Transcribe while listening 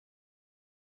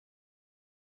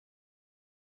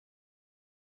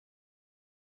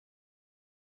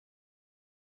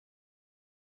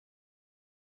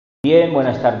Bien,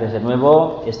 buenas tardes de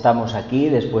nuevo. Estamos aquí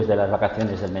después de las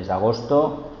vacaciones del mes de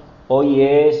agosto. Hoy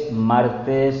es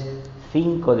martes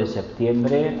 5 de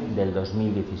septiembre del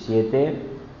 2017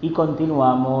 y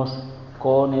continuamos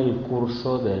con el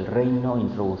curso del reino,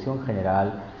 introducción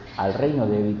general al reino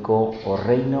dévico o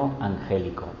reino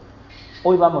angélico.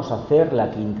 Hoy vamos a hacer la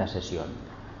quinta sesión.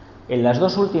 En las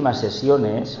dos últimas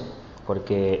sesiones,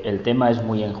 porque el tema es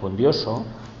muy enjundioso,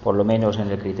 por lo menos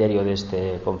en el criterio de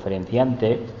este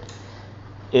conferenciante,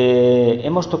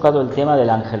 hemos tocado el tema del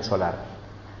ángel solar.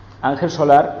 Ángel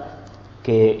solar,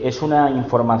 que es una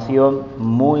información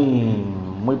muy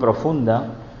profunda,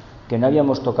 que no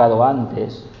habíamos tocado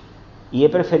antes, y he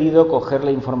preferido coger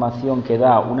la información que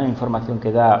da,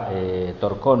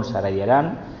 Torkom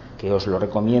Saraidaryam, que os lo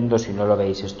recomiendo si no lo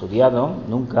habéis estudiado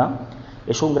nunca.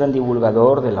 Es un gran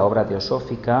divulgador de la obra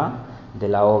teosófica, de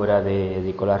la obra de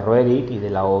Nicholas Roerich y de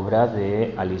la obra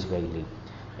de Alice Bailey.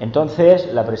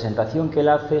 Entonces, la presentación que él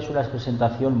hace es una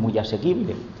presentación muy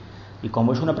asequible, y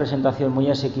como es una presentación muy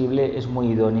asequible, es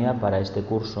muy idónea para este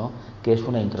curso, que es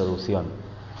una introducción.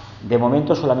 De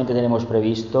momento solamente tenemos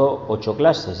previsto 8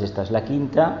 clases, esta es la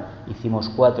quinta, hicimos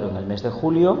 4 en el mes de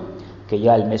julio, que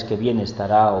ya el mes que viene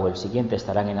estará, o el siguiente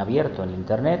estarán en abierto en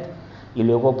internet, y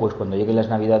luego pues cuando lleguen las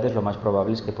navidades lo más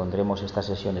probable es que pondremos estas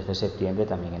sesiones de septiembre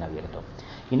también en abierto.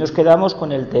 Y nos quedamos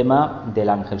con el tema del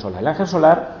ángel solar. El ángel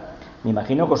solar, me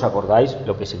imagino que os acordáis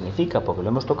lo que significa, porque lo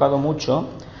hemos tocado mucho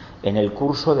en el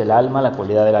curso del alma, la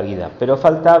cualidad de la vida, pero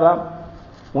faltaba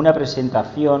una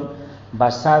presentación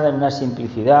basada en una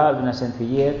simplicidad, una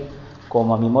sencillez,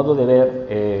 como a mi modo de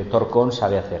ver Torkom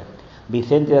sabe hacer.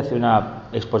 Vicente hace una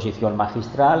exposición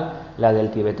magistral, la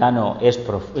del tibetano es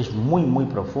muy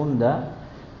profunda,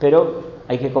 pero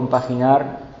hay que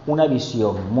compaginar una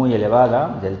visión muy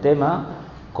elevada del tema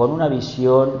con una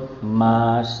visión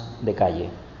más de calle,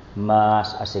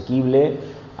 más asequible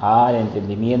al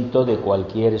entendimiento de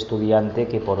cualquier estudiante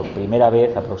que por primera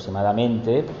vez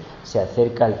aproximadamente se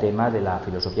acerca al tema de la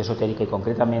filosofía esotérica y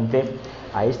concretamente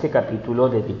a este capítulo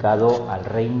dedicado al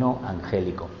reino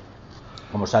angélico.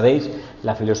 Como sabéis,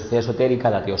 la filosofía esotérica,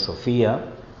 la teosofía,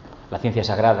 la ciencia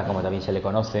sagrada, como también se le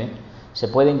conoce, se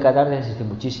puede encarar desde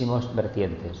muchísimas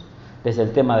vertientes. Desde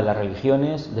el tema de las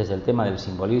religiones, desde el tema del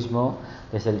simbolismo,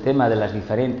 desde el tema de las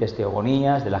diferentes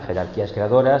teogonías, de las jerarquías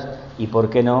creadoras y, por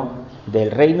qué no,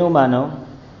 del reino humano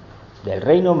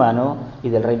y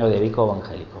del reino dévico o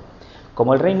angélico.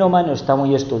 Como el reino humano está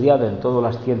muy estudiado en todas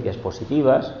las ciencias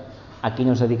positivas, aquí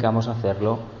nos dedicamos a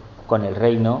hacerlo con el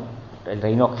reino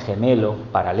gemelo,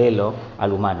 paralelo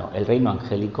al humano, el reino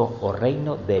angélico o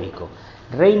reino dévico.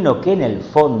 Reino que en el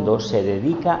fondo se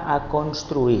dedica a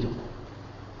construir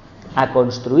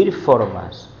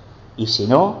formas y, si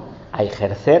no, a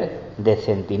ejercer de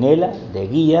centinela, de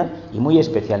guía y muy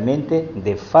especialmente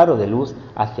de faro de luz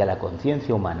hacia la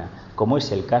conciencia humana, como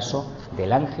es el caso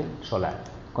del ángel solar.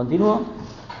 Continúo.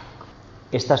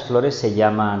 Estas flores se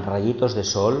llaman rayitos de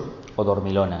sol o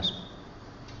dormilonas.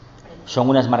 Son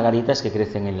unas margaritas que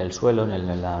crecen en el suelo,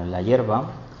 en la hierba.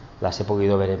 Las he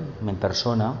podido ver en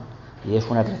persona y es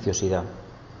una preciosidad.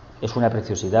 Es una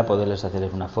preciosidad poderles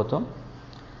hacerles una foto.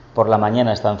 Por la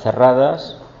mañana están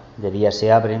cerradas, de día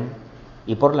se abren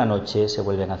y por la noche se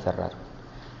vuelven a cerrar.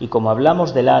 Y como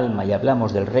hablamos del alma y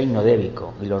hablamos del reino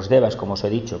dévico y los devas, como os he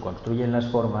dicho, construyen las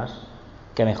formas,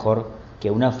 qué mejor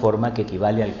que una forma que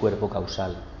equivale al cuerpo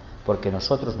causal, porque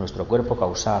nosotros, nuestro cuerpo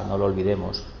causal, no lo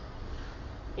olvidemos,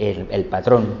 el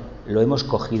patrón lo hemos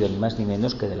cogido ni más ni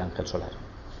menos que del ángel solar.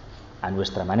 A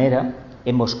nuestra manera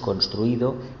hemos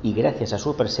construido y gracias a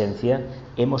su presencia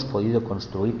hemos podido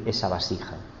construir esa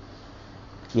vasija.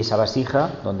 Y esa vasija,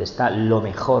 donde está lo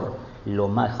mejor, lo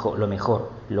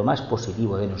más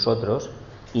positivo de nosotros,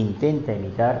 intenta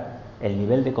imitar el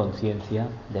nivel de conciencia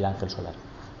del ángel solar.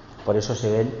 Por eso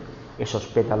se ven esos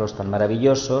pétalos tan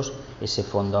maravillosos, ese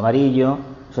fondo amarillo,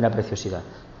 es una preciosidad.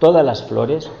 Todas las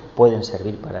flores pueden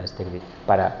servir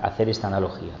para hacer esta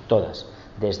analogía, todas,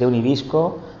 desde un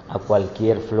hibisco a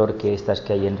cualquier flor que estas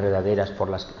que hay enredaderas,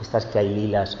 estas que hay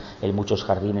lilas en muchos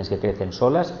jardines que crecen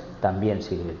solas, también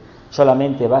sirven.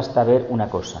 Solamente basta ver una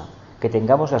cosa, que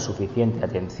tengamos la suficiente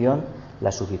atención,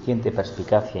 la suficiente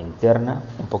perspicacia interna,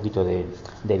 un poquito de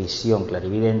visión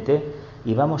clarividente,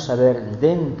 y vamos a ver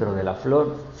dentro de la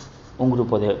flor un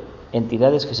grupo de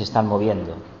entidades que se están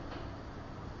moviendo.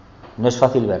 No es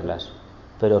fácil verlas,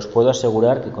 pero os puedo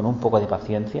asegurar que con un poco de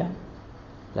paciencia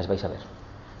las vais a ver.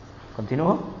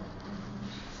 ¿Continúo?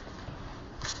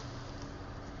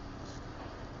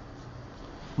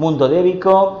 Mundo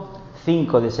dévico,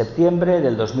 5 de septiembre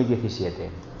del 2017.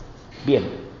 Bien,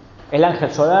 el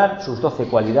ángel solar, sus 12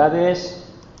 cualidades.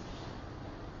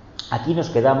 Aquí nos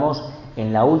quedamos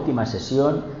en la última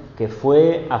sesión, que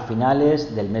fue a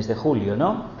finales del mes de julio,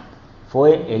 ¿no?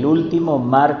 Fue el último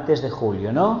martes de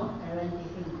julio, ¿no? El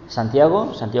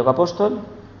 25. Santiago Apóstol.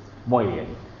 Muy bien.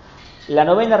 La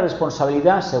novena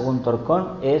responsabilidad, según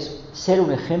Torkom, es ser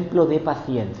un ejemplo de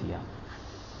paciencia.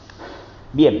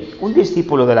 Bien, un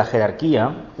discípulo de la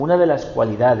jerarquía, una de las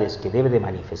cualidades que debe de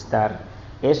manifestar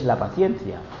es la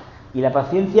paciencia. ¿Y la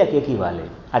paciencia qué equivale?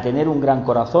 A tener un gran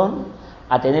corazón,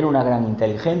 a tener una gran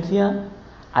inteligencia,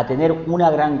 a tener una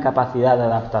gran capacidad de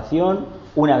adaptación,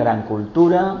 una gran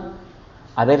cultura,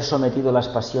 haber sometido las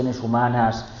pasiones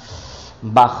humanas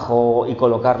y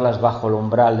colocarlas bajo el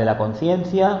umbral de la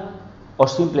conciencia, o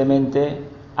simplemente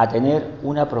a tener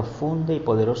una profunda y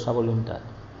poderosa voluntad.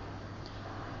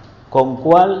 ¿Con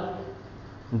cuál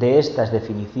de estas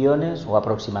definiciones o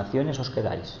aproximaciones os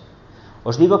quedáis?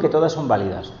 Os digo que todas son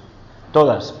válidas.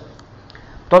 Todas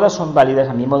son válidas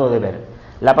a mi modo de ver.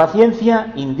 La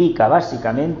paciencia indica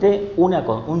básicamente una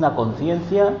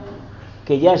conciencia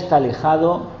que ya está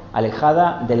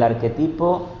alejada del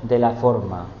arquetipo de la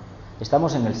forma.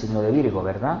 Estamos en el signo de Virgo,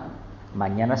 ¿verdad?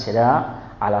 Mañana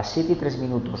será a las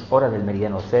 7:03, hora del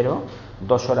meridiano cero,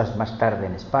 2 horas más tarde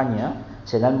en España,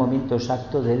 será el momento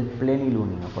exacto del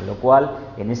plenilunio, con lo cual,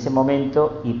 en ese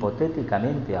momento,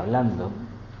 hipotéticamente hablando,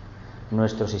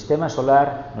 nuestro sistema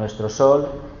solar, nuestro Sol,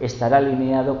 estará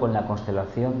alineado con la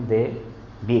constelación de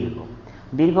Virgo.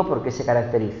 Virgo, ¿por qué se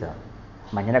caracteriza?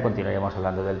 Mañana continuaremos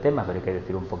hablando del tema, pero hay que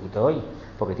decir un poquito hoy,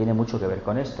 porque tiene mucho que ver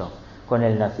con esto, con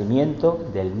el nacimiento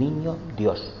del niño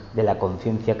Dios, de la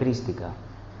conciencia crística.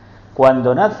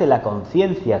 Cuando nace la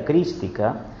conciencia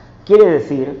crística, quiere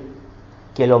decir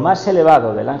que lo más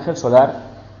elevado del ángel solar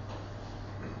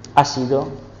ha sido,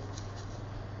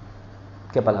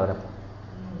 ¿qué palabra?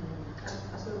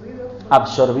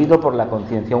 Absorbido por la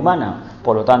conciencia humana.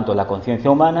 Por lo tanto, la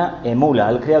conciencia humana emula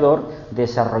al Creador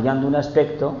desarrollando un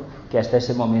aspecto que hasta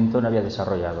ese momento no había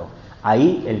desarrollado.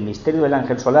 Ahí el misterio del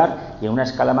ángel solar y en una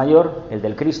escala mayor el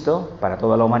del Cristo para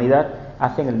toda la humanidad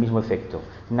hacen el mismo efecto.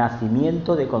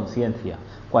 Nacimiento de conciencia.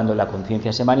 Cuando la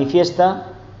conciencia se manifiesta,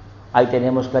 ahí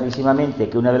tenemos clarísimamente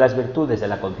que una de las virtudes de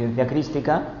la conciencia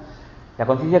crística,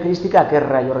 ¿a qué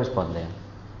rayo responde?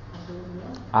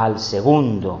 Al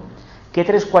segundo. ¿Qué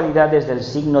 3 cualidades del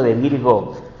signo de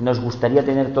Virgo nos gustaría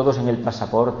tener todos en el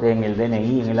pasaporte, en el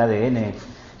DNI, en el ADN,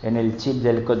 en el chip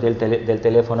del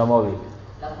teléfono móvil?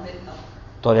 La pureza.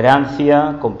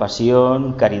 Tolerancia,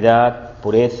 compasión, caridad,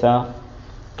 pureza.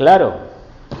 Claro,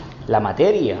 la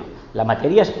materia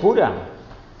es pura.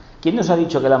 ¿Quién nos ha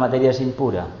dicho que la materia es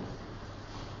impura?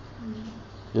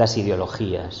 Las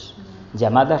ideologías,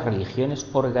 llamadas religiones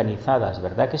organizadas,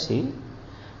 ¿verdad que sí?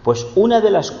 Pues una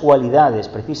de las cualidades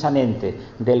precisamente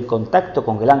del contacto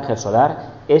con el ángel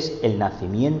solar es el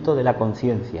nacimiento de la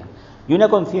conciencia. Y una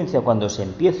conciencia cuando se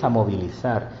empieza a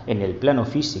movilizar en el plano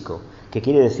físico, que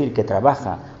quiere decir que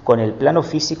trabaja con el plano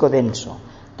físico denso,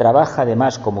 trabaja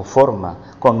además como forma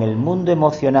con el mundo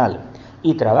emocional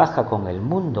y trabaja con el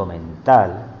mundo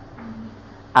mental,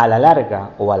 a la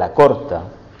larga o a la corta,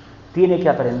 tiene que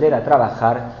aprender a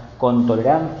trabajar con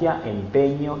tolerancia,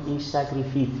 empeño y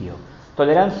sacrificio.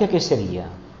 ¿Tolerancia qué sería?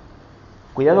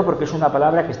 Cuidado porque es una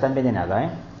palabra que está envenenada, ¿eh?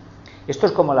 Esto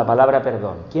es como la palabra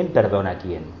perdón. ¿Quién perdona a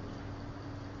quién?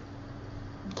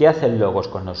 ¿Qué hace el Logos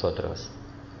con nosotros?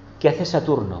 ¿Qué hace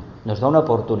Saturno? Nos da una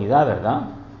oportunidad, ¿verdad?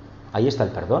 Ahí está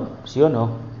el perdón, ¿sí o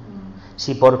no?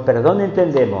 Si por perdón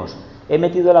entendemos, he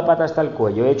metido la pata hasta el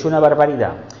cuello, he hecho una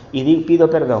barbaridad y pido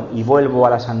perdón y vuelvo a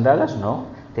las andadas, no.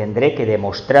 Tendré que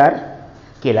demostrar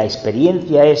que la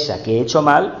experiencia esa que he hecho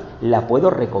mal la puedo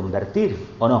reconvertir,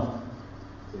 ¿o no?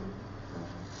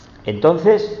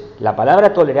 Entonces, la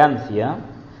palabra tolerancia,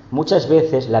 muchas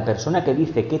veces la persona que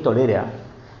dice que tolera,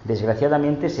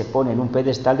 desgraciadamente se pone en un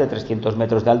pedestal de 300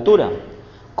 metros de altura.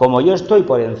 Como yo estoy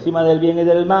por encima del bien y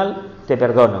del mal, te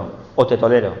perdono o te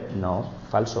tolero. No,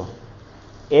 falso.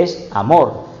 Es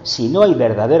amor. Si no hay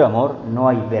verdadero amor, no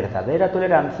hay verdadera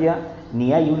tolerancia,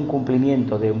 ni hay un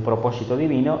cumplimiento de un propósito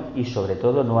divino y sobre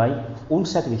todo no hay un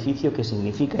sacrificio que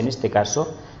significa en este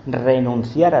caso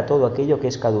renunciar a todo aquello que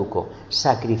es caduco.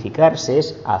 Sacrificarse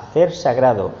es hacer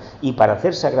sagrado y para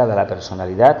hacer sagrada la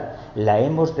personalidad la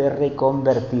hemos de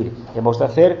reconvertir. Hemos de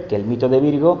hacer que el mito de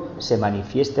Virgo se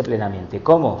manifieste plenamente.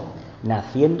 ¿Cómo?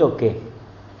 Naciendo ¿qué?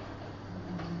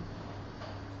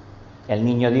 El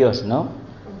niño Dios, ¿no?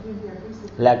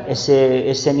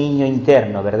 Ese niño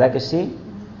interno, ¿verdad que sí?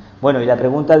 Bueno, y la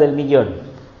pregunta del millón,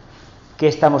 ¿qué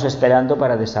estamos esperando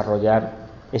para desarrollar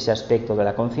ese aspecto de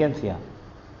la conciencia?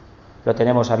 ¿Lo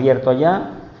tenemos abierto ya?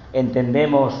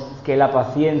 ¿Entendemos que la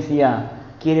paciencia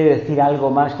 ¿Quiere decir algo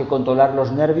más que controlar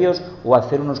los nervios o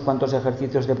hacer unos cuantos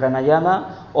ejercicios de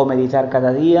pranayama o meditar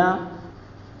cada día?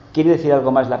 ¿Quiere decir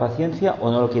algo más la paciencia o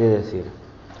no lo quiere decir?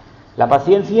 La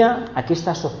paciencia, ¿a qué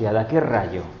está asociada? ¿A qué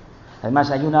rayo?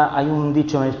 Además, hay un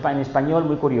dicho en español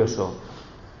muy curioso.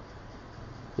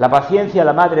 La paciencia,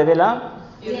 la madre de la...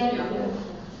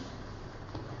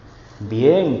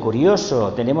 Bien,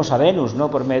 curioso. Tenemos a Venus, ¿no?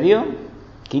 Por medio.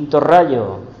 Quinto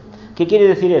rayo. ¿Qué quiere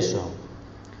decir eso?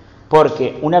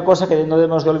 Porque una cosa que no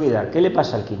debemos de olvidar, ¿qué le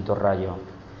pasa al quinto rayo?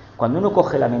 Cuando uno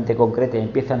coge la mente concreta y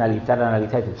empieza a analizar,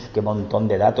 y dice, qué montón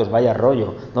de datos, vaya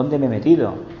rollo, ¿dónde me he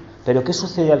metido? Pero ¿qué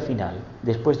sucede al final,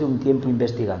 después de un tiempo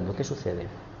investigando? ¿Qué sucede?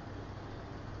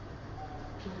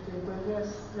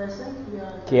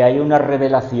 Que hay una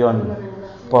revelación.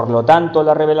 Por lo tanto,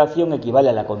 la revelación equivale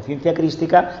a la conciencia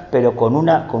crística, pero con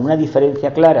una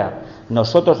diferencia clara.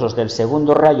 Nosotros, los del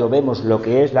segundo rayo, vemos lo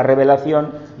que es la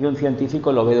revelación y un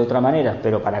científico lo ve de otra manera,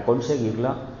 pero para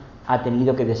conseguirla ha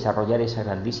tenido que desarrollar esa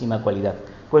grandísima cualidad.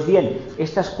 Pues bien,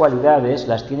 estas cualidades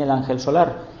las tiene el ángel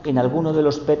solar en alguno de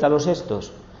los pétalos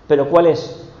estos. Pero ¿cuál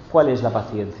es la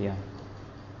paciencia?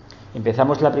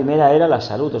 Empezamos, la primera era la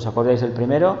salud, ¿os acordáis del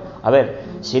primero? A ver,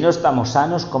 si no estamos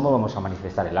sanos, ¿cómo vamos a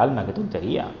manifestar el alma? ¡Qué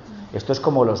tontería! Esto es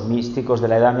como los místicos de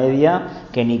la Edad Media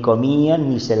que ni comían,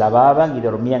 ni se lavaban, y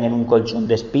dormían en un colchón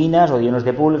de espinas o llenos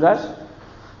de pulgas.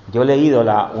 Yo he leído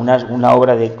una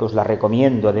obra que os la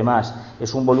recomiendo, además,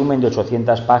 es un volumen de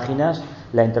 800 páginas,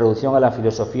 la introducción a la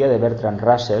filosofía de Bertrand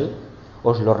Russell,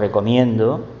 os lo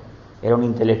recomiendo. Era un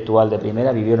intelectual de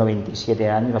primera, vivió 97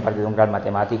 años, aparte de un gran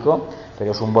matemático,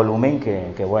 pero es un volumen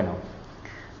que bueno.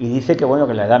 Y dice que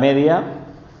en la Edad Media,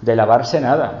 de lavarse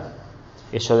nada.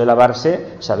 Eso de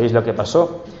lavarse, ¿sabéis lo que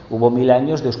pasó? Hubo 1000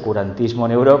 años de oscurantismo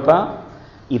en Europa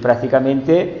y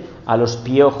prácticamente a los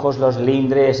piojos, los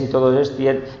lindres y todo esto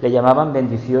le llamaban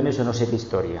bendiciones o no sé qué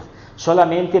historia.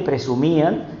 Solamente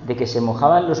presumían de que se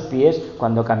mojaban los pies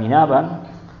cuando caminaban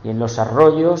y en los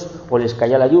arroyos o les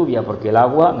caía la lluvia, porque el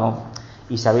agua no.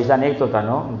 Y sabéis la anécdota,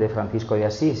 ¿no?, de Francisco de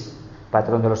Asís,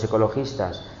 patrón de los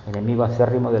ecologistas, enemigo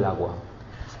acérrimo del agua.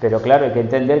 Pero claro, hay que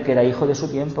entender que era hijo de su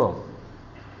tiempo.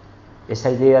 Esa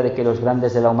idea de que los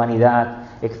grandes de la humanidad,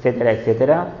 etcétera,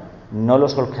 etcétera, no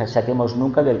los saquemos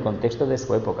nunca del contexto de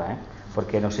su época,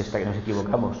 porque nos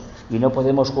equivocamos. Y no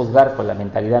podemos juzgar con la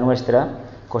mentalidad nuestra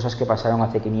cosas que pasaron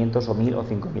hace 500 o 1000 o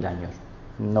 5000 años.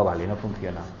 No vale, no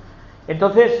funciona.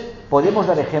 Entonces, ¿podemos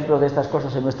dar ejemplos de estas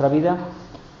cosas en nuestra vida?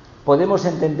 Podemos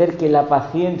entender que la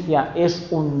paciencia es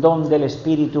un don del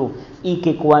espíritu y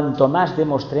que cuanto más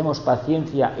demostremos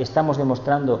paciencia, estamos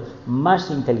demostrando más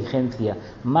inteligencia,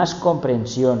 más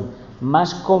comprensión,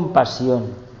 más compasión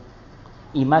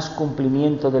y más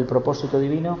cumplimiento del propósito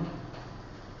divino.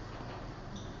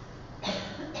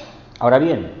 Ahora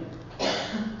bien,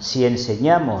 si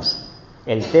enseñamos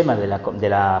el tema de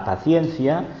la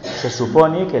paciencia, se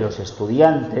supone que los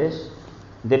estudiantes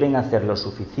deben hacer lo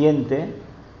suficiente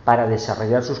para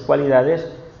desarrollar sus cualidades.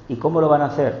 ¿Y cómo lo van a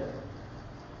hacer?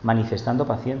 Manifestando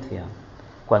paciencia.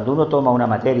 Cuando uno toma una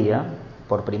materia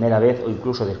por primera vez o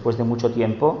incluso después de mucho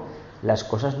tiempo, las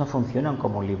cosas no funcionan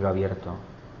como un libro abierto.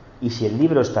 Y si el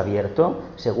libro está abierto,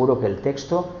 seguro que el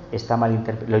texto está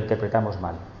lo interpretamos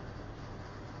mal.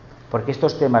 Porque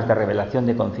estos temas de revelación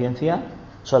de conciencia,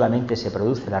 solamente se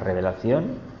produce la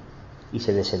revelación y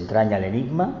se desentraña el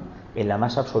enigma en la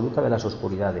más absoluta de las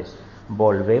oscuridades.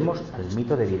 Volvemos al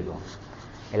mito de Virgo.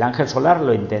 El ángel solar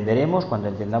lo entenderemos cuando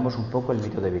entendamos un poco el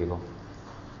mito de Virgo.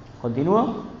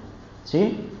 ¿Continúo?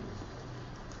 ¿Sí?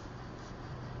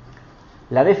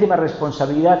 La 10ª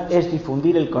responsabilidad es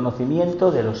difundir el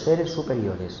conocimiento de los seres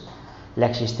superiores, la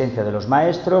existencia de los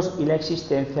maestros y la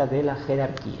existencia de la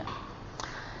jerarquía.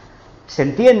 Se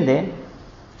entiende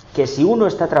que si uno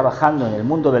está trabajando en el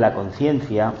mundo de la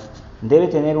conciencia, debe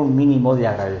tener un mínimo de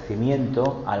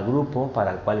agradecimiento al grupo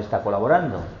para el cual está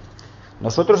colaborando.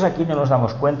 Nosotros aquí no nos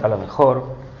damos cuenta, a lo mejor,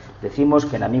 decimos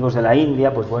que en Amigos de la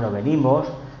India, pues bueno, venimos,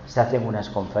 se hacen unas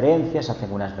conferencias, se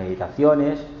hacen unas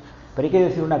meditaciones, pero hay que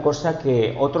decir una cosa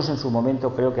que otros en su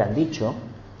momento creo que han dicho,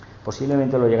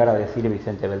 posiblemente lo llegara a decir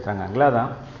Vicente Beltrán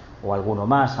Anglada, o alguno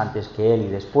más antes que él y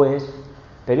después,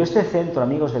 pero este centro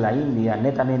Amigos de la India,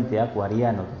 netamente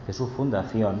acuariano desde su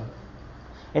fundación,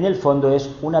 en el fondo es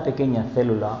una pequeña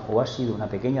célula, o ha sido una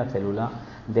pequeña célula,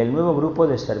 del nuevo grupo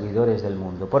de servidores del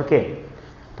mundo. ¿Por qué?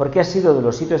 Porque ha sido de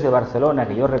los sitios de Barcelona,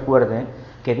 que yo recuerde,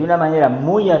 que de una manera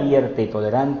muy abierta y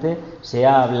tolerante se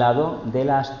ha hablado de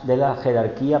la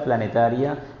jerarquía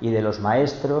planetaria y de los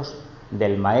maestros,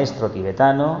 del maestro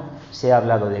tibetano, se ha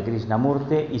hablado de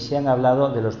Krishnamurti y se han hablado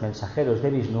de los mensajeros de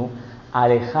Vishnu,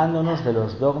 alejándonos de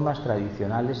los dogmas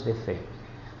tradicionales de fe.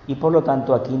 y por lo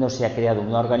tanto aquí no se ha creado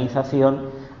una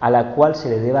organización a la cual se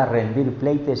le deba rendir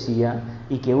pleitesía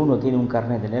y que uno tiene un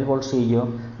carnet en el bolsillo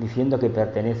diciendo que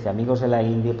pertenece a Amigos de la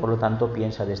India y por lo tanto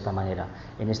piensa de esta manera.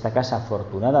 En esta casa,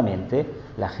 afortunadamente,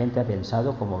 la gente ha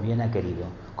pensado como bien ha querido,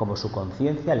 como su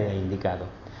conciencia le ha indicado.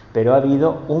 Pero ha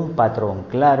habido un patrón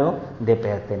claro de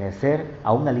pertenecer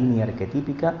a una línea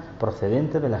arquetípica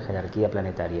procedente de la jerarquía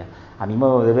planetaria. A mi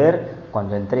modo de ver,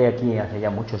 cuando entré aquí hace ya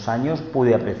muchos años,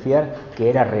 pude apreciar que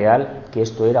era real, que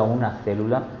esto era una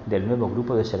célula del nuevo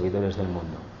grupo de servidores del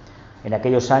mundo. En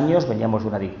aquellos años veníamos de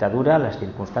una dictadura, las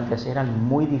circunstancias eran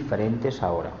muy diferentes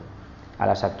ahora, a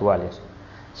las actuales.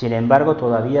 Sin embargo,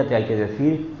 todavía te hay que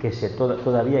decir que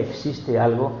todavía existe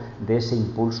algo de ese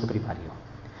impulso primario.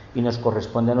 Y nos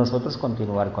corresponde a nosotros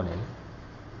continuar con él.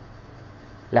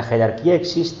 La jerarquía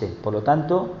existe, por lo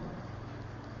tanto,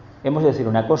 hemos de decir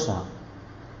una cosa: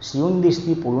 si un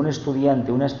discípulo, un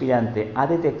estudiante, un aspirante ha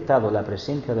detectado la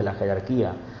presencia de la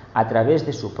jerarquía a través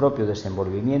de su propio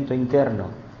desenvolvimiento interno,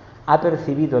 ha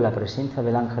percibido la presencia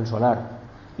del ángel solar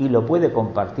y lo puede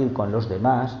compartir con los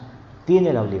demás,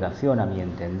 tiene la obligación, a mi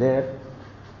entender,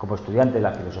 como estudiante de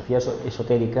la filosofía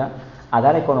esotérica, a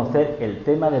dar a conocer el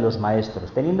tema de los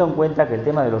maestros, teniendo en cuenta que el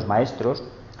tema de los maestros,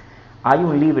 hay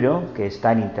un libro que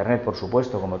está en internet, por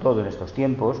supuesto, como todo en estos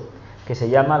tiempos, que se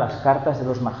llama Las cartas de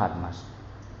los Mahatmas.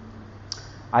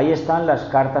 Ahí están las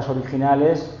cartas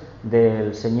originales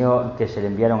del señor, que se le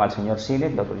enviaron al señor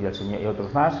Sigue y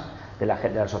otros más, de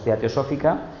la Sociedad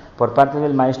Teosófica, por parte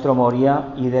del maestro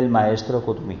Moria y del maestro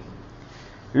Kutumi.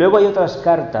 Luego hay otras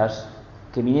cartas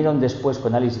que vinieron después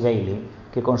con Alice Bailey,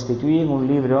 que constituyen un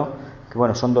libro, que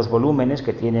bueno, son 2 volúmenes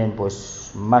que tienen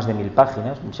pues más de 1000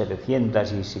 páginas,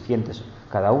 1700 y 600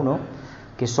 cada uno,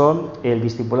 que son el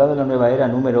Discipulado de la Nueva Era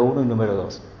número 1 y número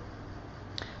 2.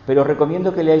 Pero os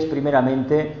recomiendo que leáis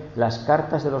primeramente las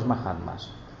cartas de los Mahatmas.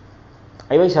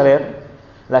 Ahí vais a ver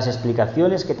las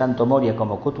explicaciones que tanto Moria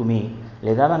como Kutumi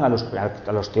le daban a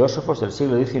los teósofos del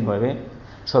siglo XIX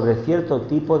sobre cierto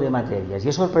tipo de materias. Y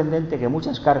es sorprendente que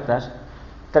muchas cartas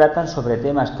tratan sobre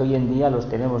temas que hoy en día los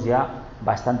tenemos ya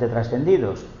bastante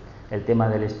trascendidos. El tema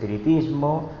del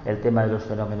espiritismo, el tema de los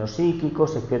fenómenos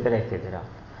psíquicos, etcétera, etcétera.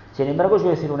 Sin embargo, os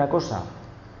voy a decir una cosa: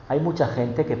 hay mucha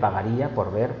gente que pagaría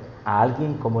por ver a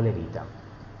alguien cómo levita.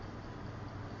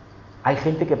 Hay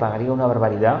gente que pagaría una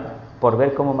barbaridad por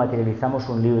ver cómo materializamos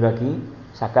un libro aquí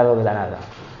sacado de la nada.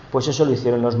 Pues eso lo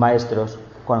hicieron los maestros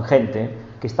con gente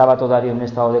que estaba todavía en un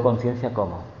estado de conciencia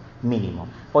como mínimo.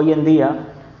 Hoy en día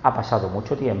ha pasado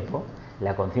mucho tiempo,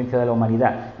 la conciencia de la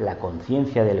humanidad, la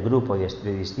conciencia del grupo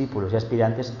de discípulos y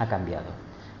aspirantes ha cambiado.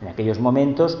 En aquellos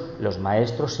momentos los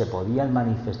maestros se podían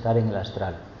manifestar en el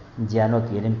astral, ya no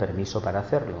tienen permiso para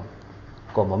hacerlo,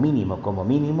 como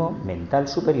mínimo mental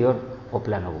superior o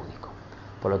plano búdico.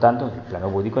 Por lo tanto, el plano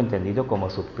búdico entendido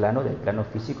como subplano del plano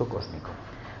físico cósmico.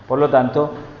 Por lo tanto,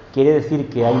 quiere decir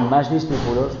que hay más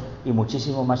discípulos y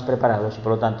muchísimo más preparados, y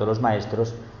por lo tanto los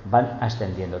maestros van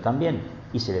ascendiendo también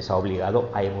y se les ha obligado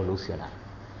a evolucionar.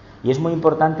 Y es muy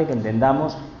importante que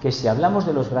entendamos que si hablamos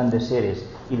de los grandes seres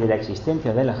y de la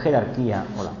existencia de la jerarquía,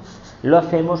 lo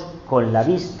hacemos con la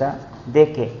vista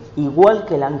de que, igual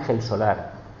que el ángel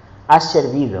solar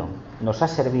nos ha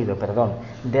servido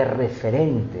de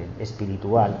referente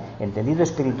espiritual, entendido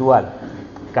espiritual,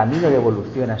 camino de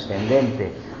evolución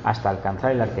ascendente hasta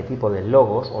alcanzar el arquetipo del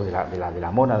logos o de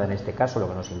la mónada, en este caso, lo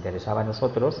que nos interesaba a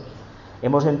nosotros,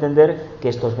 hemos de entender que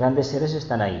estos grandes seres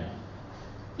están ahí.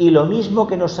 Y lo mismo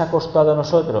que nos ha costado a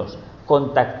nosotros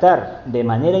contactar de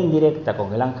manera indirecta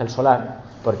con el ángel solar,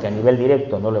 porque a nivel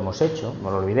directo no lo hemos hecho,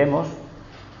 no lo olvidemos,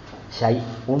 si hay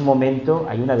un momento,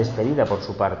 hay una despedida por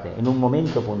su parte, en un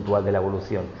momento puntual de la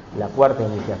evolución, la cuarta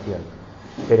iniciación.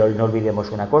 Pero no olvidemos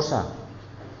una cosa: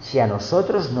 si a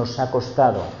nosotros nos ha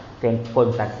costado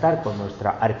contactar con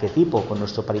nuestro arquetipo, con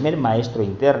nuestro primer maestro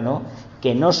interno,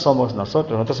 que no somos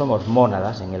nosotros somos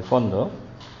mónadas en el fondo,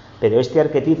 pero este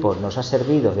arquetipo nos ha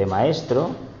servido de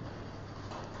maestro,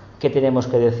 ¿qué tenemos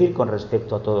que decir con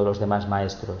respecto a todos los demás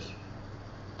maestros?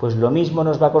 Pues lo mismo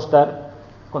nos va a costar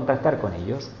contactar con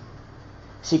ellos.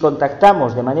 Si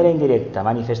contactamos de manera indirecta,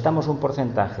 manifestamos un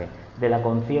porcentaje de la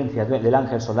conciencia del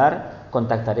ángel solar,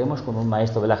 contactaremos con un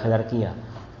maestro de la jerarquía.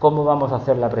 ¿Cómo vamos a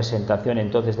hacer la presentación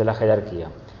entonces de la jerarquía?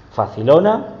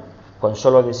 ¿Facilona? ¿Con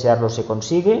solo desearlo se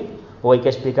consigue? ¿O hay que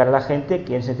explicar a la gente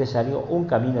que es necesario un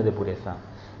camino de pureza?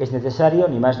 Es necesario,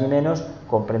 ni más ni menos,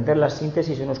 comprender la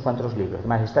síntesis de unos cuantos libros.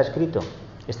 Además, está escrito.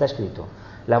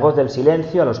 La voz del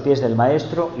silencio a los pies del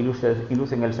maestro y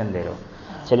luz en el sendero.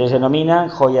 Se les denominan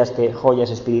joyas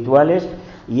espirituales,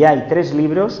 y hay 3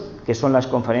 libros que son las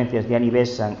conferencias de Annie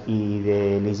Besant y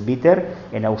de Liz Bitter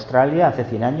en Australia hace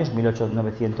 100 años,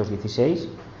 1816,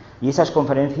 Y esas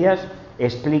conferencias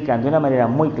explican de una manera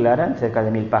muy clara, en cerca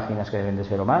de 1000 páginas que deben de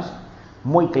ser o más,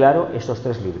 muy claro estos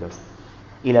 3 libros.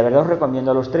 Y la verdad os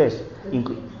recomiendo a los 3.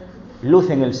 Luz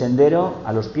en el sendero,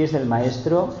 A los pies del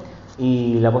maestro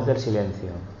y La voz del silencio.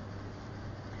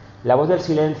 La voz del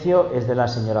silencio es de la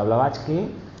señora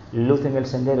Blavatsky, Luz en el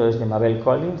sendero es de Mabel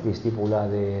Collins, discípula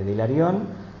de Hilarión,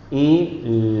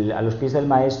 y A los pies del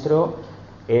maestro,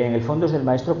 en el fondo es del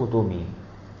maestro Kutumi.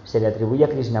 Se le atribuye a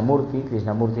Krishnamurti.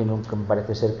 Krishnamurti me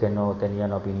parece ser que no tenía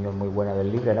una opinión muy buena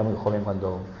del libro, era muy joven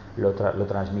cuando lo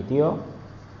transmitió,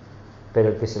 pero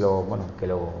el que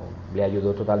le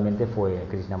ayudó totalmente fue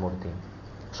Krishnamurti.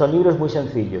 Son libros muy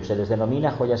sencillos, se les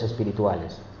denomina joyas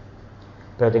espirituales,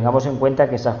 pero tengamos en cuenta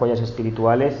que esas joyas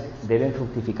espirituales deben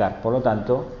fructificar, por lo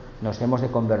tanto nos hemos de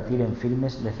convertir en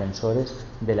firmes defensores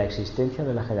de la existencia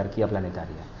de la jerarquía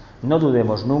planetaria. No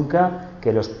dudemos nunca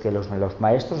que los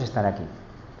maestros están aquí,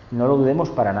 no lo dudemos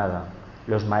para nada,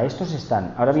 los maestros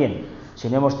están. Ahora bien, si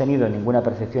no hemos tenido ninguna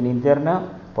percepción interna,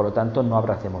 por lo tanto no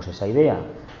abracemos esa idea.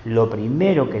 Lo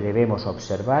primero que debemos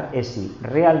observar es si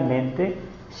realmente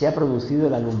se ha producido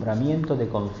el alumbramiento de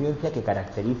conciencia que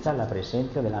caracteriza la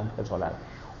presencia del ángel solar,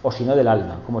 o si no del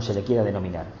alma, como se le quiera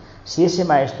denominar. Si ese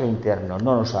maestro interno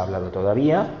no nos ha hablado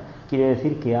todavía, quiere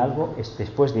decir que algo,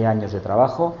 después de años de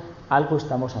trabajo, algo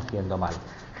estamos haciendo mal.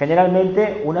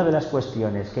 Generalmente, una de las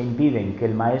cuestiones que impiden que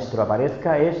el maestro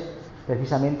aparezca es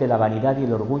precisamente la vanidad y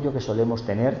el orgullo que solemos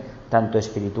tener, tanto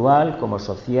espiritual como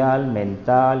social,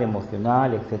 mental,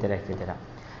 emocional, etcétera, etcétera.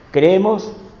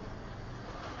 Creemos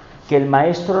que el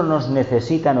maestro nos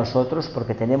necesita a nosotros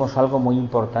porque tenemos algo muy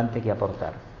importante que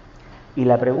aportar. Y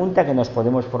la pregunta que nos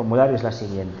podemos formular es la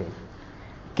siguiente: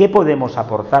 ¿qué podemos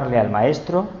aportarle al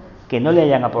maestro que no le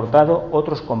hayan aportado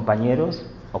otros compañeros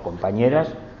o compañeras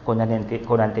con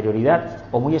anterioridad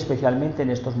o muy especialmente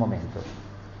en estos momentos?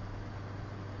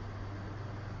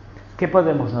 ¿Qué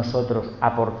podemos nosotros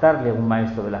aportarle a un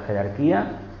maestro de la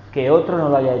jerarquía que otro no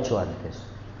lo haya hecho antes?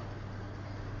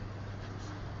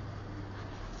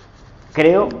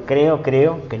 Creo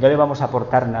que no le vamos a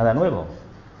aportar nada nuevo.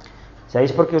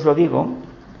 ¿Sabéis por qué os lo digo?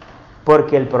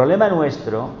 Porque el problema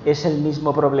nuestro es el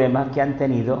mismo problema que han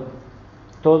tenido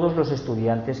todos los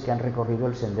estudiantes que han recorrido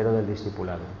el sendero del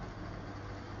discipulado.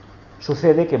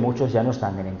 Sucede que muchos ya no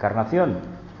están en encarnación,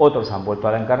 otros han vuelto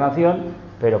a la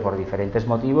encarnación, pero por diferentes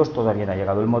motivos todavía no ha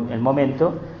llegado el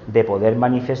momento de poder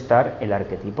manifestar el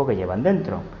arquetipo que llevan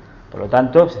dentro. Por lo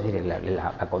tanto, es decir,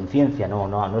 la conciencia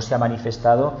no se ha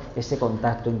manifestado ese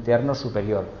contacto interno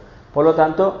superior. Por lo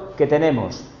tanto, ¿qué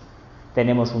tenemos?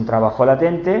 Tenemos un trabajo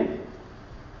latente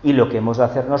y lo que hemos de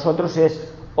hacer nosotros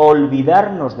es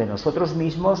olvidarnos de nosotros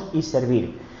mismos y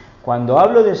servir. Cuando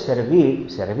hablo de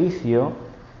servicio,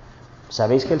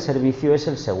 sabéis que el servicio es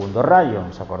el segundo rayo,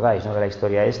 ¿os acordáis, no, de la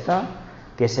historia esta?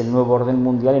 Que es el nuevo orden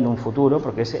mundial en un futuro,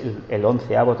 porque es el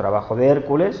 11º trabajo de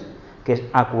Hércules, que es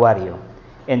Acuario,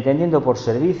 entendiendo por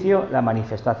servicio la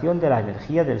manifestación de la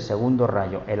energía del segundo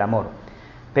rayo, el amor.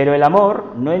 Pero el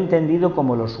amor no entendido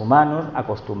como los humanos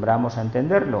acostumbramos a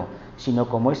entenderlo, sino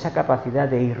como esa capacidad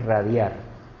de irradiar.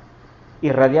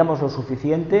 Irradiamos lo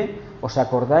suficiente. ¿Os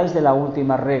acordáis de la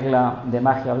última regla de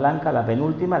magia blanca, la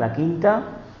penúltima, la quinta?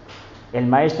 El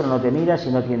maestro no te mira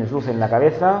si no tienes luz en la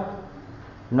cabeza,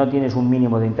 no tienes un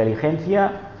mínimo de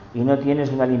inteligencia y no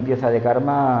tienes una limpieza de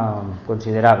karma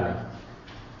considerable.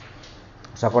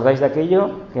 ¿Os acordáis de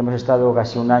aquello? Que hemos estado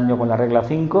casi un año con la regla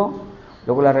 5,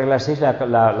 luego la regla 6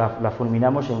 la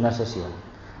fulminamos en una sesión.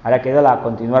 Ahora queda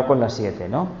continuar con la 7,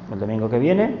 ¿no? El domingo que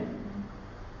viene.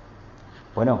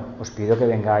 Bueno, os pido que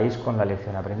vengáis con la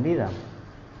lección aprendida.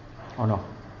 ¿O no?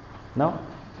 ¿No?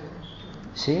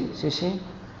 ¿Sí? ¿Sí? ¿Sí?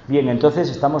 Bien, entonces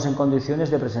estamos en condiciones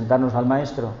de presentarnos al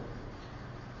maestro.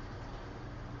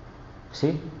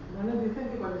 ¿Sí? Bueno, dicen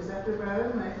que cuando estás preparado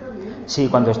el maestro viene. Sí,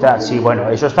 cuando está. Sí, bueno,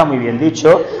 eso está muy bien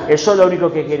dicho. Eso lo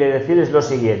único que quiere decir es lo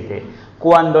siguiente: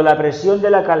 cuando la presión de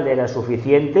la caldera es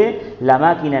suficiente, la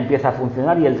máquina empieza a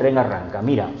funcionar y el tren arranca.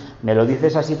 Mira, me lo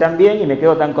dices así también y me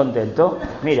quedo tan contento.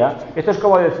 Mira, esto es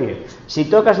como decir, si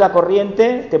tocas la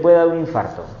corriente te puede dar un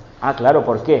infarto. Ah, claro,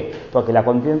 ¿por qué? Porque la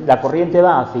corriente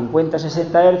va a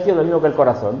 50-60 hercios, lo mismo que el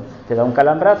corazón. Te da un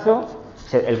calambrazo,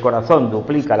 el corazón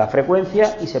duplica la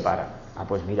frecuencia y se para. Ah,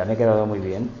 pues mira, me he quedado muy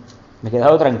bien. Me he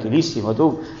quedado tranquilísimo,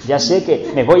 tú. Ya sé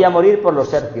que me voy a morir por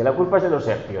los hercios, la culpa es de los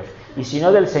hercios. Y si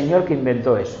no, del señor que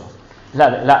inventó eso,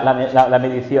 la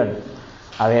medición.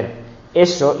 A ver,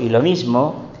 eso y lo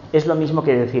mismo, es lo mismo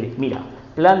que decir, mira,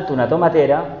 planto una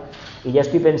tomatera y ya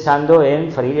estoy pensando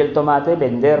en freír el tomate,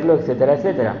 venderlo, etcétera,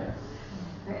 etcétera.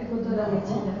 El cuento de la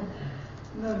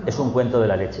lechera. Es un cuento de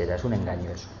la lechera, es un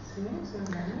engaño eso.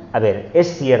 A ver,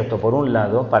 es cierto, por un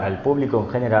lado, para el público en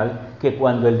general, que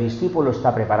cuando el discípulo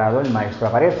está preparado, el maestro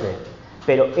aparece.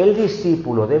 Pero el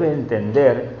discípulo debe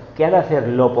entender que ha de hacer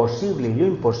lo posible y lo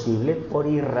imposible por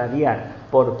irradiar,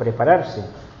 por prepararse.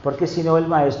 Porque si no, el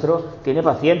maestro tiene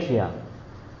paciencia.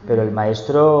 Pero el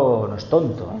maestro no es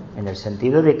tonto, ¿eh? En el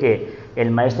sentido de que el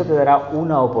maestro te dará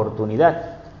una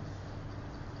oportunidad.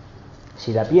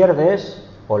 Si la pierdes,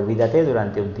 olvídate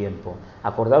durante un tiempo.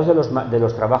 Acordaos de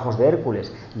los trabajos de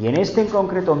Hércules. Y en este en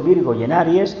concreto, en Virgo y en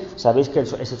Aries, sabéis que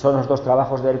esos son los dos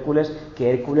trabajos de Hércules,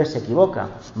 que Hércules se equivoca.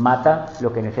 Mata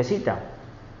lo que necesita.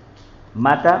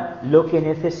 Mata lo que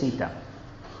necesita.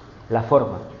 La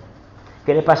forma.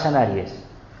 ¿Qué le pasa a Aries?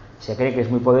 Se cree que es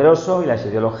muy poderoso y las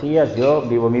ideologías, yo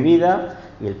vivo mi vida,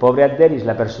 y el pobre Adderis,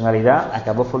 la personalidad,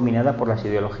 acabó fulminada por las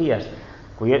ideologías.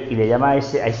 Y le llama a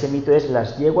ese mito es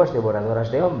las yeguas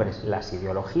devoradoras de hombres, las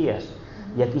ideologías.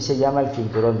 Y aquí se llama el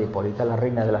cinturón de Hipólita, la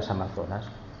reina de las Amazonas,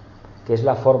 que es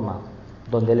la forma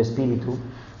donde el espíritu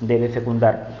debe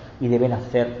fecundar y debe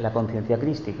nacer la conciencia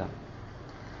crística.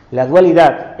 La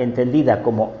dualidad, entendida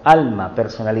como alma,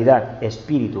 personalidad,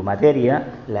 espíritu,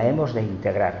 materia, la hemos de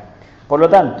integrar. Por lo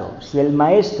tanto, si el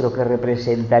maestro que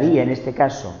representaría en este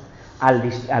caso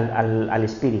al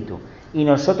espíritu y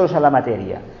nosotros a la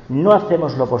materia no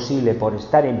hacemos lo posible por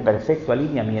estar en perfecto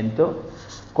alineamiento,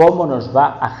 ¿cómo nos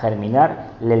va a germinar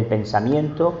el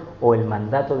pensamiento o el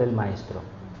mandato del maestro?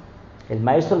 El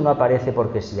maestro no aparece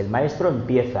porque si el maestro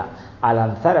empieza a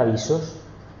lanzar avisos,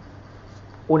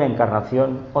 una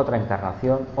encarnación, otra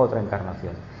encarnación, otra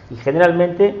encarnación. Y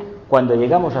generalmente cuando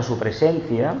llegamos a su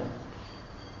presencia,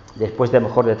 después de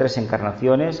mejor de 3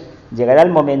 encarnaciones, llegará el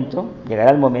momento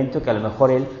que a lo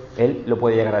mejor él lo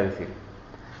puede llegar a decir.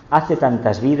 Hace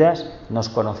tantas vidas, nos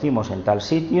conocimos en tal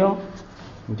sitio,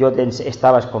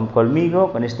 estabas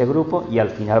conmigo, con este grupo, y al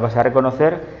final vas a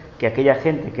reconocer que aquella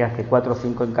gente que hace 4 o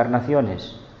 5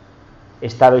 encarnaciones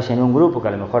estabais en un grupo que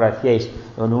a lo mejor hacíais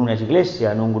en una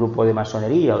iglesia, en un grupo de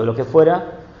masonería o de lo que fuera,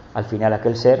 al final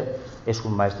aquel ser es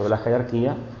un maestro de la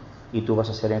jerarquía y tú vas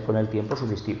a ser con el tiempo su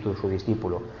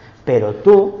discípulo. Pero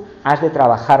tú has de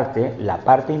trabajarte la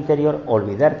parte interior,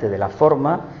 olvidarte de la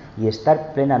forma y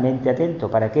estar plenamente atento.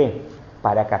 ¿Para qué?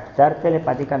 Para captar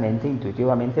telepáticamente,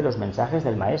 intuitivamente los mensajes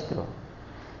del maestro.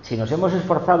 Si nos hemos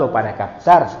esforzado para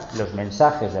captar los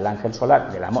mensajes del ángel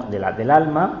solar, del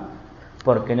alma,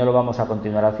 ¿por qué no lo vamos a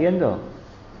continuar haciendo?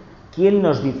 ¿Quién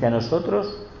nos dice a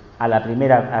nosotros, a la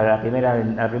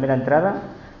primera entrada,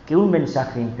 que un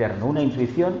mensaje interno, una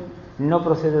intuición, no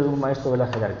procede de un maestro de la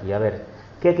jerarquía? A ver,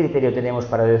 ¿qué criterio tenemos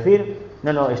para decir,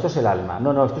 no, esto es el alma,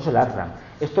 no, esto es el Atram,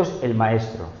 esto es el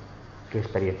maestro? ¿Qué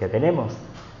experiencia tenemos?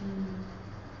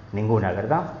 Ninguna,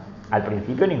 ¿verdad? Al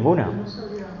principio ninguna.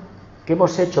 ¿Qué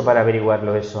hemos hecho para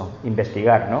averiguarlo eso?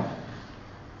 Investigar, ¿no?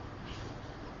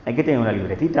 Hay que tener una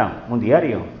libretita, un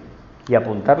diario, y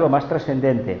apuntar lo más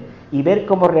trascendente y ver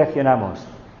cómo reaccionamos.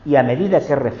 Y a medida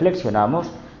que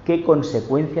reflexionamos, qué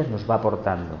consecuencias nos va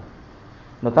aportando.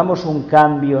 ¿Notamos un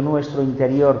cambio nuestro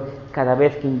interior cada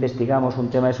vez que investigamos un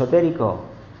tema esotérico?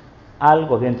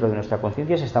 Algo dentro de nuestra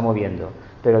conciencia se está moviendo,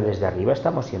 pero desde arriba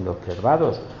estamos siendo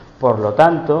observados. Por lo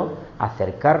tanto,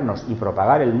 acercarnos y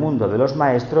propagar el mundo de los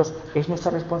maestros es nuestra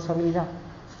responsabilidad.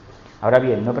 Ahora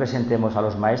bien, no presentemos a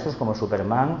los maestros como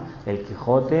Superman, el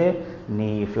Quijote,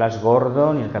 ni Flash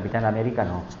Gordon, ni el Capitán América,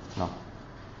 no.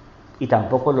 Y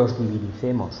tampoco los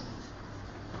divinicemos.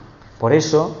 Por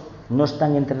eso no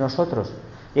están entre nosotros.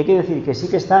 Y hay que decir que sí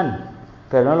que están,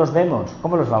 pero no los vemos.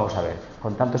 ¿Cómo los vamos a ver?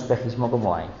 Con tanto espejismo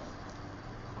como hay.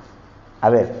 A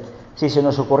ver, si se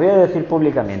nos ocurriera decir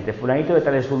públicamente, fulanito de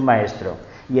tal es un maestro,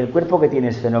 y el cuerpo que tiene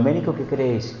es fenoménico, ¿qué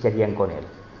creéis que harían con él?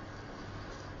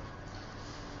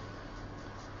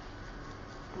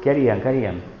 ¿Qué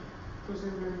harían?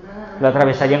 Lo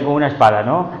atravesarían con una espada,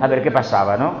 ¿no? A ver qué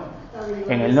pasaba, ¿no?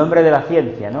 En el nombre de la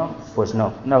ciencia, ¿no? Pues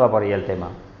no va por ahí el tema.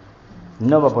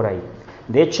 No va por ahí.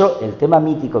 De hecho, el tema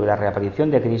mítico de la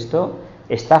reaparición de Cristo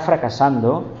está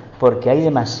fracasando porque hay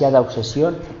demasiada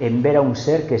obsesión en ver a un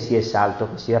ser que si es alto,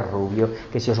 que si es rubio,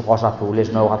 que si es ojos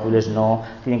azules no,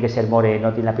 tienen que ser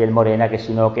moreno, tiene la piel morena, que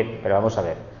si no, que... Pero vamos a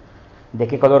ver, ¿de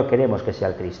qué color queremos que sea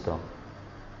el Cristo?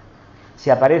 Si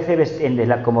aparece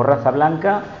como raza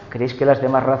blanca, ¿creéis que las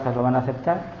demás razas lo van a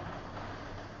aceptar?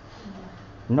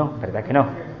 No, ¿verdad que no?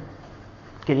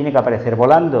 ¿Qué tiene que aparecer?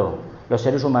 ¿Volando? ¿Los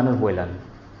seres humanos vuelan?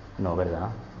 No, ¿verdad?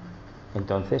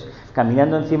 Entonces,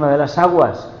 ¿caminando encima de las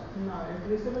aguas? No, el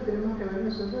Cristo lo tenemos que ver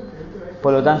nosotros.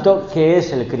 Por lo tanto, ¿qué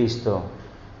es el Cristo?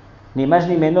 Ni más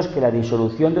ni menos que la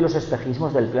disolución de los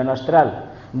espejismos del plano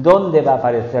astral. ¿Dónde va a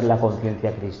aparecer la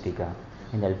conciencia crística?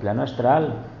 En el plano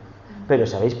astral. Pero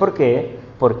 ¿sabéis por qué?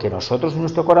 porque nosotros en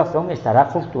nuestro corazón estará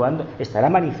fluctuando, estará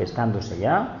manifestándose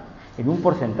ya en un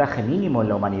porcentaje mínimo en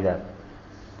la humanidad.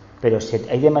 Pero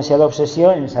hay demasiada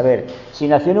obsesión en saber si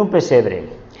nació en un pesebre,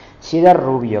 si era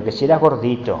rubio, que si era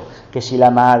gordito, que si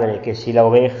la madre, que si la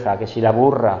oveja, que si la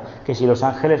burra, que si los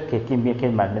ángeles, que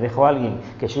quién más, me dejó alguien,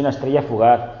 que si una estrella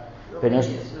fugaz, pero no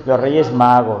es, los reyes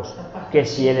magos, que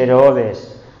si el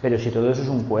Herodes, pero si todo eso es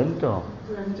un cuento.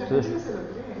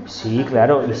 Sí,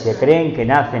 claro, y se creen que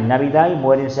nace en Navidad y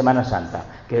muere en Semana Santa.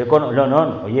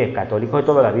 No, oye, católico de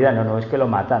toda la vida, no, es que lo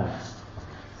matan.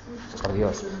 Por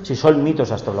Dios, si son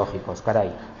mitos astrológicos,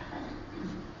 caray.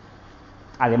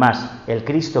 Además, el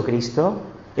Cristo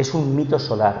es un mito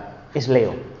solar, es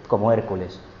Leo, como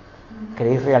Hércules.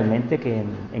 ¿Creéis realmente que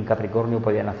en Capricornio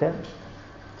podía nacer?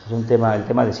 Es el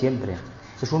tema de siempre.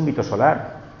 Es un mito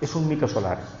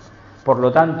solar. Por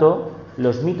lo tanto,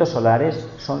 los mitos solares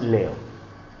son Leo.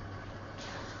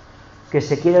 ¿Que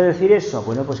se quiere decir eso?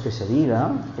 Bueno, pues que se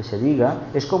diga.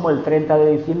 Es como el 30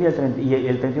 de diciembre y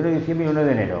el 31 de diciembre y el 1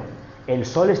 de enero. El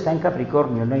Sol está en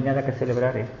Capricornio, no hay nada que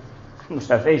celebrar, ¿eh? ¿Lo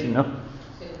sabéis, no?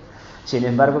 Sin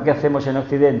embargo, ¿qué hacemos en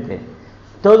Occidente?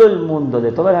 Todo el mundo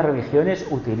de todas las religiones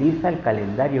utiliza el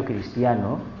calendario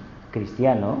cristiano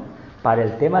para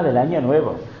el tema del año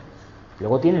nuevo.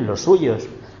 Luego tienen los suyos,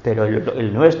 pero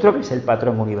el nuestro, que es el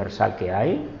patrón universal que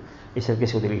hay, es el que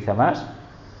se utiliza más.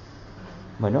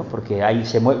 Bueno, porque ahí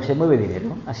se mueve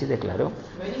dinero, así de claro.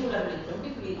 ¿No hay ninguna religión que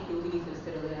utilice el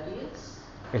cero de Aries?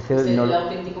 ¿Es el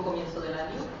auténtico comienzo del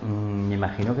año? Me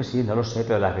imagino que sí, no lo sé,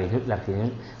 pero las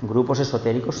grupos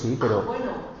esotéricos sí, pero...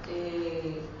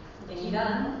 En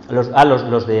Irán... Los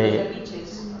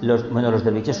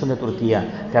derviches son de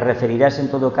Turquía. Te referirás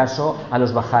en todo caso a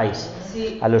los bajáis,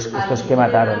 sí, a estos que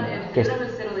mataron.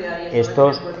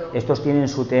 Estos tienen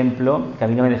su templo, que a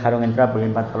mí no me dejaron entrar porque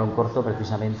me pantalón corto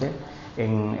precisamente,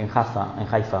 en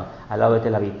Haifa, al lado de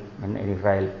Tel Aviv, en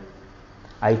Israel.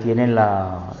 Ahí tienen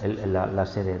la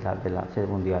sede de la sede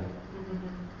mundial.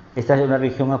 Esta es una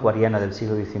religión acuariana del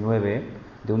siglo XIX,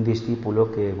 de un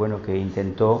discípulo que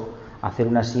intentó hacer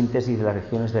una síntesis de las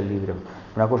religiones del libro.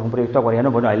 Un proyecto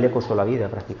acuariano, a él le costó la vida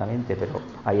prácticamente, pero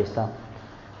ahí está.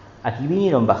 Aquí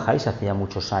vinieron bajáis hace ya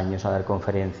muchos años a dar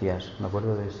conferencias, me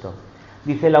acuerdo de esto.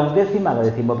 Dice la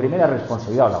 11ª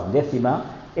responsabilidad, o la 11ª,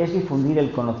 es difundir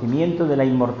el conocimiento de la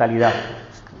inmortalidad.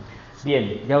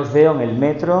 Bien, ya os veo en el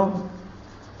metro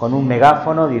con un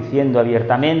megáfono diciendo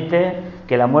abiertamente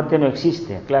que la muerte no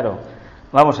existe. Claro,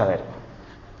 vamos a ver.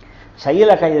 Salir a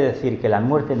la calle a decir que la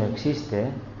muerte no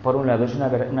existe, por un lado es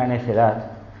una necedad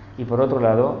y por otro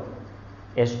lado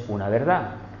es una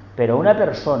verdad. Pero una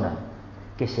persona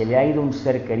que se le ha ido un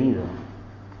ser querido,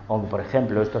 o por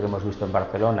ejemplo esto que hemos visto en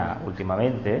Barcelona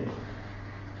últimamente,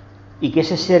 y que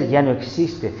ese ser ya no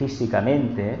existe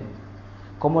físicamente,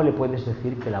 ¿cómo le puedes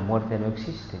decir que la muerte no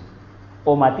existe?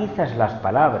 O matizas las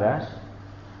palabras,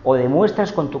 o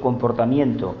demuestras con tu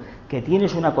comportamiento que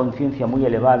tienes una conciencia muy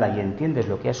elevada y entiendes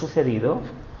lo que ha sucedido,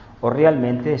 o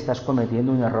realmente estás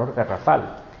cometiendo un error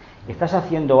garrafal. Estás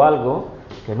haciendo algo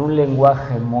que en un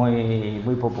lenguaje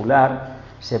muy popular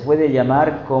se puede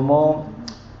llamar como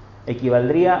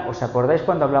equivaldría. ¿Os acordáis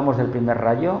cuando hablamos del primer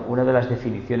rayo? Una de las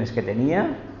definiciones que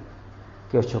tenía,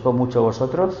 que os chocó mucho a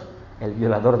vosotros, el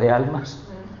violador de almas.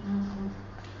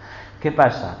 ¿Qué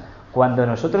pasa? Cuando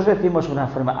nosotros hacemos una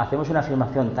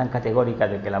afirmación tan categórica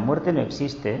de que la muerte no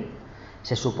existe,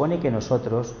 se supone que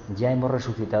nosotros ya hemos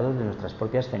resucitado de nuestras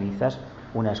propias cenizas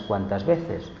unas cuantas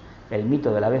veces. El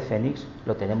mito del ave fénix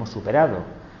lo tenemos superado.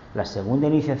 La segunda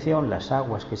iniciación, las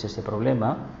aguas, que es ese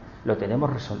problema, lo tenemos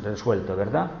resuelto,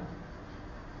 ¿verdad?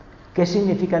 ¿Qué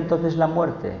significa entonces la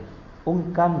muerte?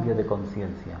 Un cambio de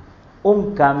conciencia,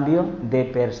 un cambio de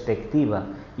perspectiva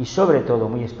y sobre todo,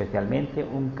 muy especialmente,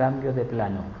 un cambio de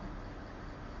plano.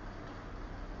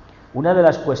 Una de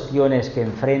las cuestiones que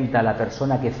enfrenta la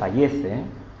persona que fallece,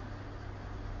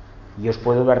 y os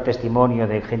puedo dar testimonio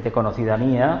de gente conocida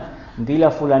mía, dile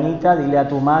a fulanita, dile a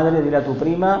tu madre, dile a tu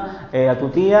prima, a tu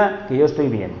tía, que yo estoy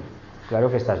bien. Claro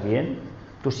que estás bien,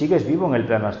 tú sigues vivo en el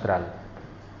plano astral.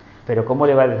 Pero ¿cómo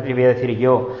le voy a decir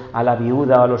yo a la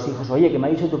viuda o a los hijos, oye, que me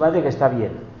ha dicho tu padre que está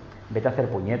bien? Vete a hacer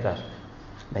puñetas.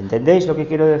 ¿Me entendéis lo que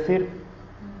quiero decir?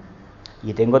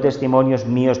 Y tengo testimonios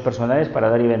míos personales para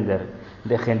dar y vender,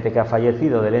 de gente que ha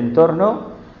fallecido del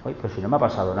entorno. Oye, pues si no me ha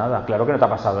pasado nada. Claro que no te ha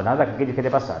pasado nada, ¿qué quieres que te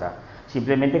pasara?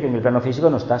 Simplemente que en el plano físico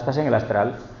no estás en el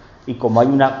astral. Y como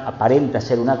hay aparenta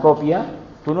ser una copia,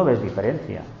 tú no ves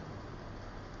diferencia.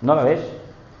 No la ves.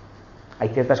 Hay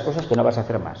ciertas cosas que no vas a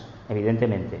hacer más,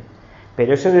 evidentemente.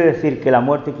 Pero eso de decir que la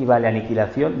muerte equivale a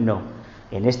aniquilación, no.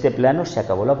 En este plano se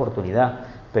acabó la oportunidad.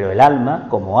 Pero el alma,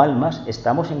 como almas,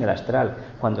 estamos en el astral.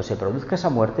 Cuando se produzca esa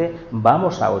muerte,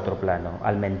 vamos a otro plano,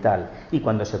 al mental. Y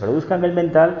cuando se produzca en el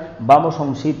mental, vamos a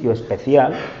un sitio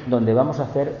especial donde vamos a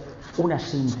hacer una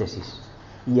síntesis.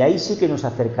 Y ahí sí que nos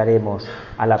acercaremos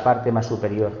a la parte más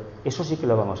superior. Eso sí que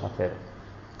lo vamos a hacer.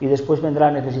 Y después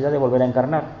vendrá la necesidad de volver a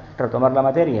encarnar, retomar la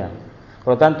materia.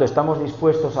 Por lo tanto, ¿estamos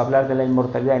dispuestos a hablar de la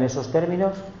inmortalidad en esos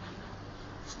términos?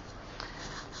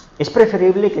 Es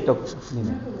preferible que Una pregunta,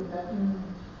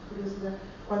 curiosidad.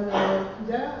 Cuando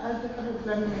ya has dejado el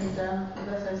plano mental,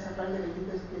 vas a esa parte que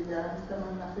dices que ya estamos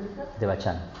más cerca. De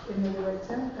Bachán. En el de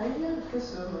Bachán, ¿ahí ya qué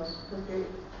somos? Porque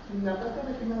la parte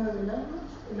refinada del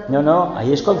alma. No,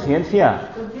 ahí es conciencia.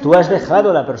 Tú has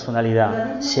dejado la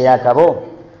personalidad, se acabó.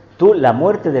 Tú, la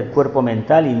muerte del cuerpo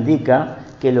mental indica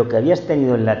que lo que habías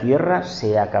tenido en la tierra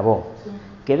se acabó.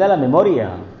 Queda la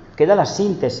memoria, queda la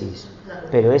síntesis.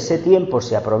 Pero ese tiempo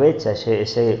se aprovecha,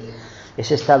 ese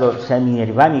estado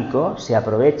seminirvánico se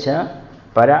aprovecha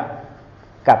para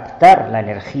captar la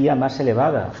energía más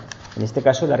elevada, en este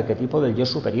caso el arquetipo del yo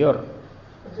superior.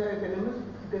 O sea,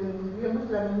 tenemos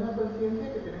la misma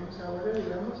conciencia que tenemos ahora,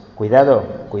 digamos.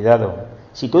 Cuidado.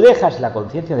 Si tú dejas la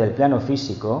conciencia del plano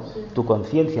físico, tu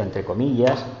conciencia, entre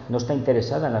comillas, no está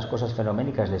interesada en las cosas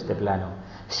fenoménicas de este plano.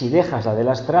 Si dejas la del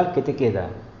astral, ¿qué te queda?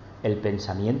 El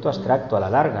pensamiento abstracto a la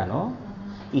larga, ¿no?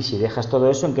 Y si dejas todo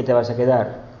eso, ¿en qué te vas a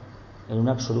quedar? En un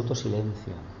absoluto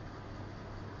silencio.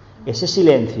 Ese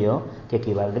silencio, que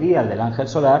equivaldría al del ángel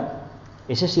solar,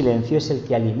 ese silencio es el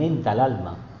que alimenta al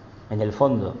alma, en el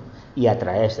fondo. Y a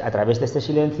través de este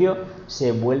silencio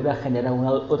se vuelve a generar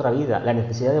otra vida, la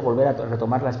necesidad de volver a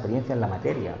retomar la experiencia en la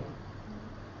materia.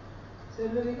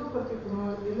 Se lo digo porque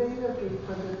como he leído que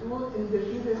cuando tú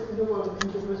decides luego en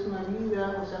tu próxima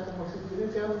vida, o sea, como si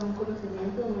tuvieras ya un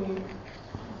conocimiento muy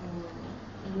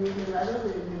elevado de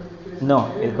lo que quieres No,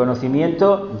 hacer. el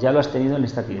conocimiento ya lo has tenido en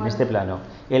este plano.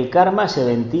 El karma se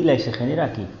ventila y se genera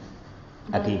aquí.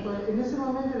 Aquí. Pues en ese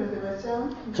momento lo que Bachán...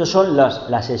 Esas son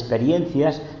las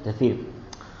experiencias, es decir,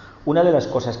 una de las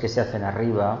cosas que se hacen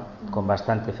arriba, con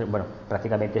bastante, bueno,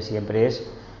 prácticamente siempre es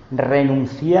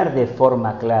renunciar de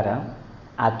forma clara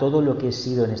a todo lo que he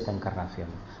sido en esta encarnación.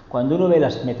 Cuando uno ve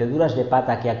las meteduras de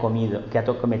pata que ha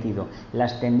cometido,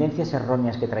 las tendencias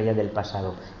erróneas que traía del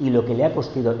pasado y lo que le ha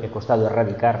costado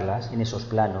erradicarlas en esos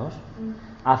planos,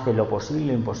 hace lo posible y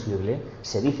lo imposible,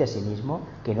 se dice a sí mismo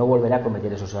que no volverá a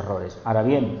cometer esos errores. Ahora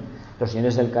bien, los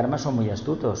señores del karma son muy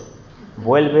astutos.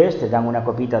 Vuelves, te dan una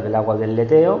copita del agua del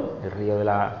leteo, el río de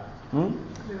la...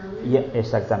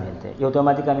 exactamente. Y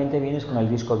automáticamente vienes con el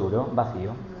disco duro,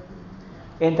 vacío.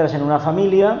 Entras en una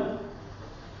familia,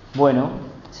 bueno,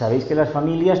 sabéis que las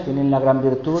familias tienen la gran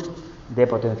virtud de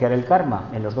potenciar el karma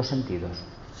en los dos sentidos,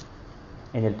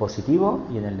 en el positivo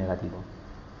y en el negativo.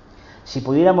 Si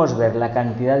pudiéramos ver la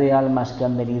cantidad de almas que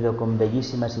han venido con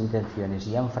bellísimas intenciones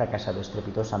y han fracasado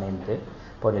estrepitosamente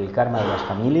por el karma de las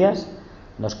familias,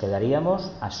 nos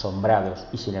quedaríamos asombrados.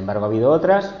 Y sin embargo ha habido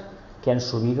otras que han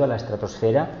subido a la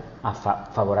estratosfera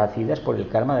favorecidas por el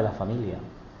karma de la familia.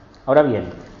 Ahora bien,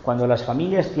 cuando las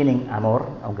familias tienen amor,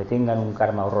 aunque tengan un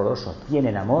karma horroroso,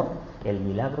 tienen amor, el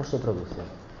milagro se produce.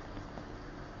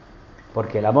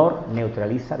 Porque el amor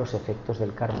neutraliza los efectos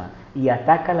del karma y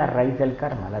ataca la raíz del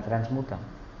karma, la transmuta.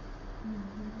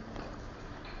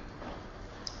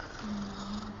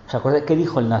 ¿Os acordáis qué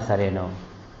dijo el nazareno?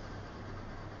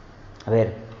 A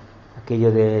ver,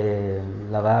 aquello de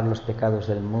lavar los pecados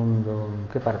del mundo,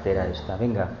 ¿qué parte era esta?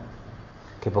 Venga,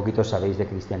 que poquito sabéis de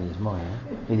cristianismo,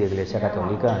 y de Iglesia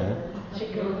Católica,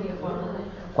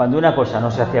 Cuando una cosa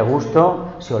no se hace a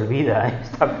gusto, se olvida,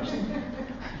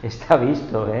 Está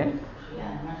visto,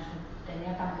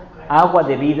 Agua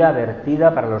de vida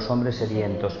vertida para los hombres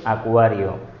sedientos.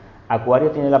 Acuario.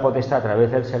 Acuario tiene la potestad, a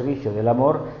través del servicio del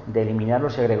amor, de eliminar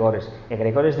los egregores.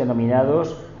 Egregores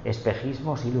denominados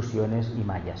espejismos, ilusiones y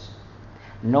mallas.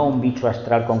 No un bicho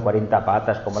astral con 40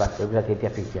 patas como las películas de ciencia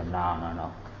ficción. No.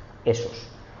 Esos.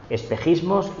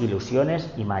 Espejismos, ilusiones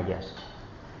y mallas.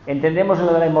 Entendemos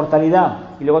lo de la inmortalidad.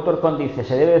 Y luego Torkom dice,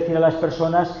 se debe decir a las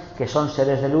personas que son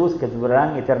seres de luz que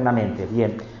durarán eternamente.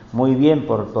 Bien, muy bien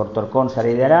por Torkom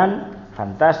Saraidaryam,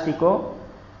 fantástico,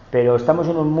 pero estamos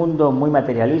en un mundo muy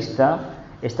materialista.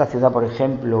 Esta ciudad, por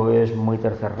ejemplo, es muy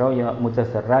tercer rayo,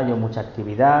 mucha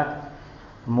actividad,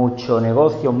 mucho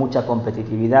negocio, mucha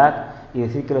competitividad, y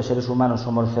decir que los seres humanos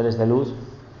somos seres de luz,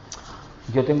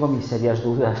 yo tengo mis serias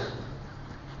dudas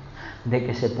de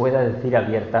que se pueda decir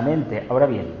abiertamente. Ahora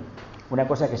bien, una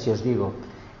cosa que sí os digo,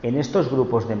 en estos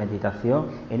grupos de meditación,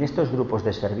 en estos grupos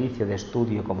de servicio, de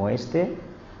estudio como este,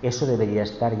 eso debería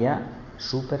estar ya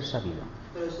súper sabido.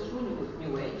 Pero eso es muy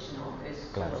New Age, ¿no? Es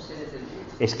claro. seres del luz.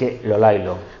 Es que lo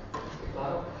lailo.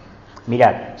 Claro.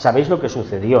 Mirad, sabéis lo que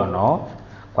sucedió, ¿no?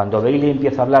 Cuando Bailey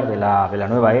empieza a hablar de la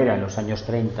nueva era en los años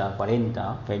 30,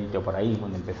 40, 20 o por ahí,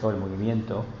 cuando empezó el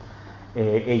movimiento,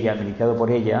 ella, iniciado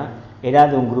por ella, era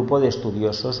de un grupo de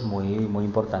estudiosos muy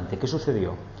importante. ¿Qué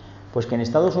sucedió? Pues que en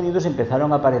Estados Unidos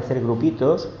empezaron a aparecer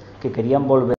grupitos que querían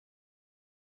volver